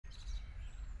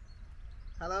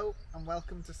Hello and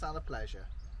welcome to Salop Leisure.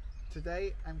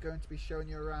 Today I'm going to be showing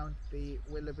you around the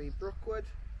Willerby Brookwood.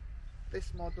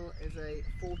 This model is a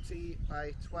 40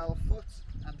 by 12 foot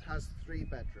and has 3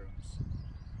 bedrooms.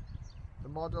 The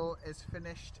model is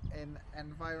finished in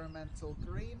environmental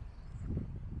green.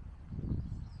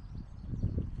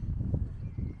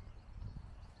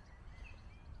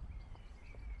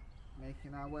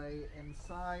 Making our way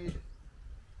inside,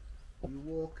 we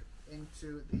walk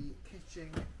into the kitchen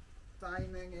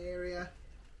dining area.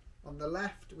 On the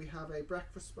left we have a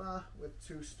breakfast bar with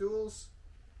 2 stools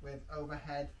with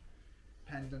overhead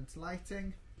pendant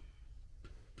lighting.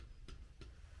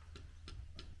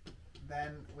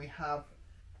 Then we have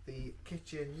the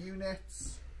kitchen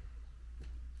units.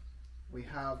 We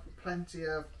have plenty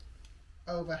of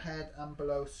overhead and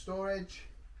below storage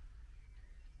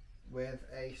with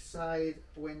a side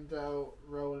window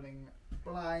rolling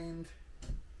blind.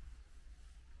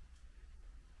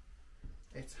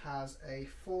 It has a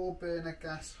 4-burner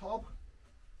gas hob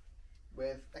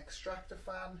with extractor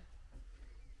fan.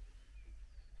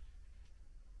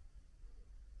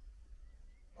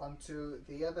 Onto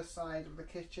the other side of the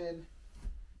kitchen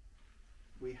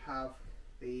we have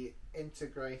the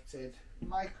integrated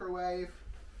microwave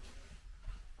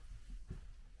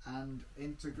and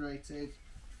integrated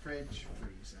fridge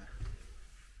freezer.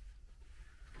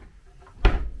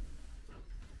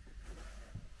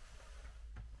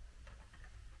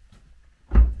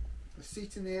 The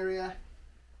seating area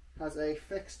has a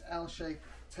fixed L-shaped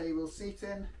table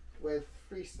seating with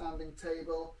freestanding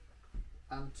table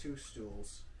and 2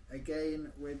 stools,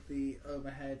 again with the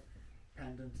overhead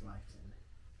pendant lighting.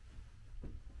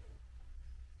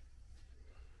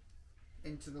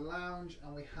 Into the lounge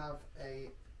and we have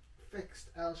a fixed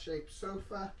L-shaped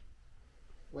sofa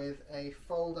with a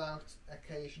fold out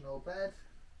occasional bed,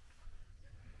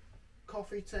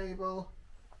 coffee table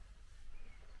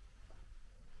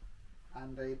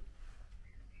and a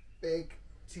big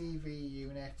TV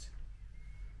unit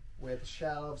with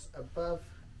shelves above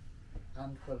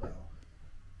and below.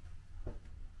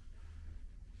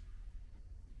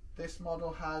 This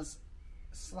model has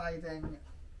sliding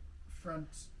front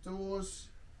doors,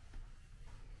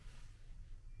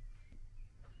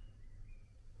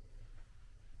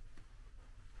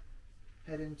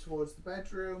 heading towards the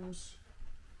bedrooms.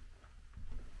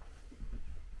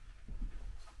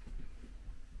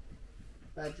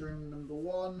 Bedroom number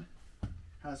 1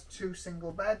 has 2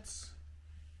 single beds,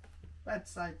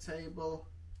 bedside table,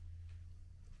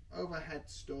 overhead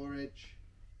storage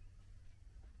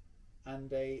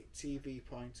and a TV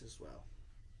point as well.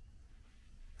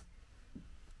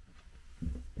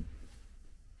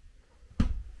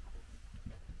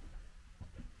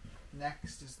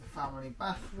 Next is the family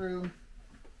bathroom,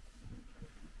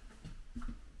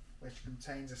 which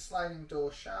contains a sliding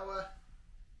door shower,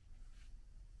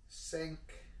 sink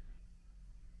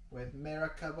with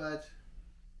mirror cupboard,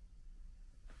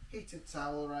 heated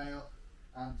towel rail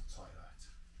and toilet.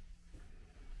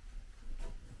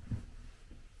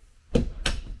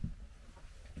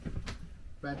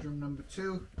 Bedroom number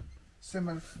 2,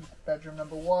 similar to bedroom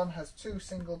number 1, has 2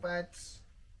 single beds,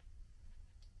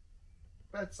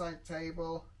 bedside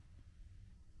table,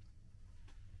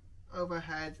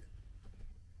 overhead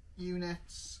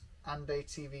units and a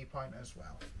TV point as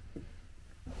well.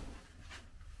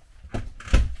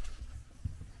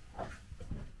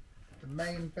 The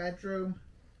main bedroom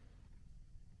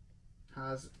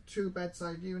has 2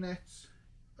 bedside units,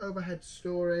 overhead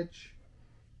storage.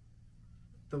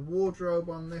 The wardrobe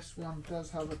on this one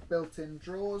does have a built-in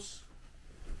drawers.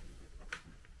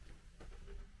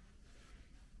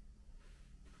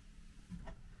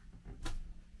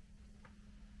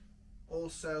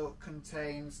 Also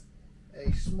contains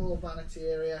a small vanity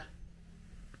area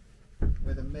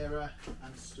with a mirror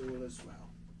and stool as well.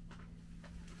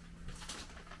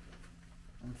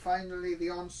 And finally, the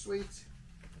ensuite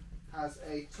has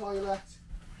a toilet,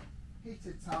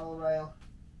 heated towel rail,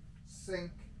 sink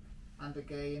and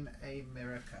again a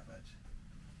mirror cupboard.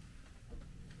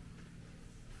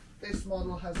 This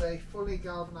model has a fully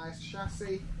galvanised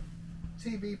chassis,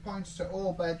 TV points to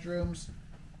all bedrooms,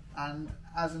 and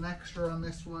as an extra on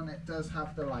this one it does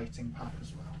have the lighting pack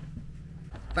as well.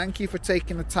 Thank you for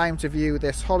taking the time to view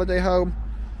this holiday home.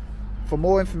 For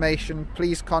more information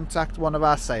please contact one of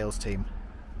our sales team.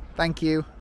 Thank you.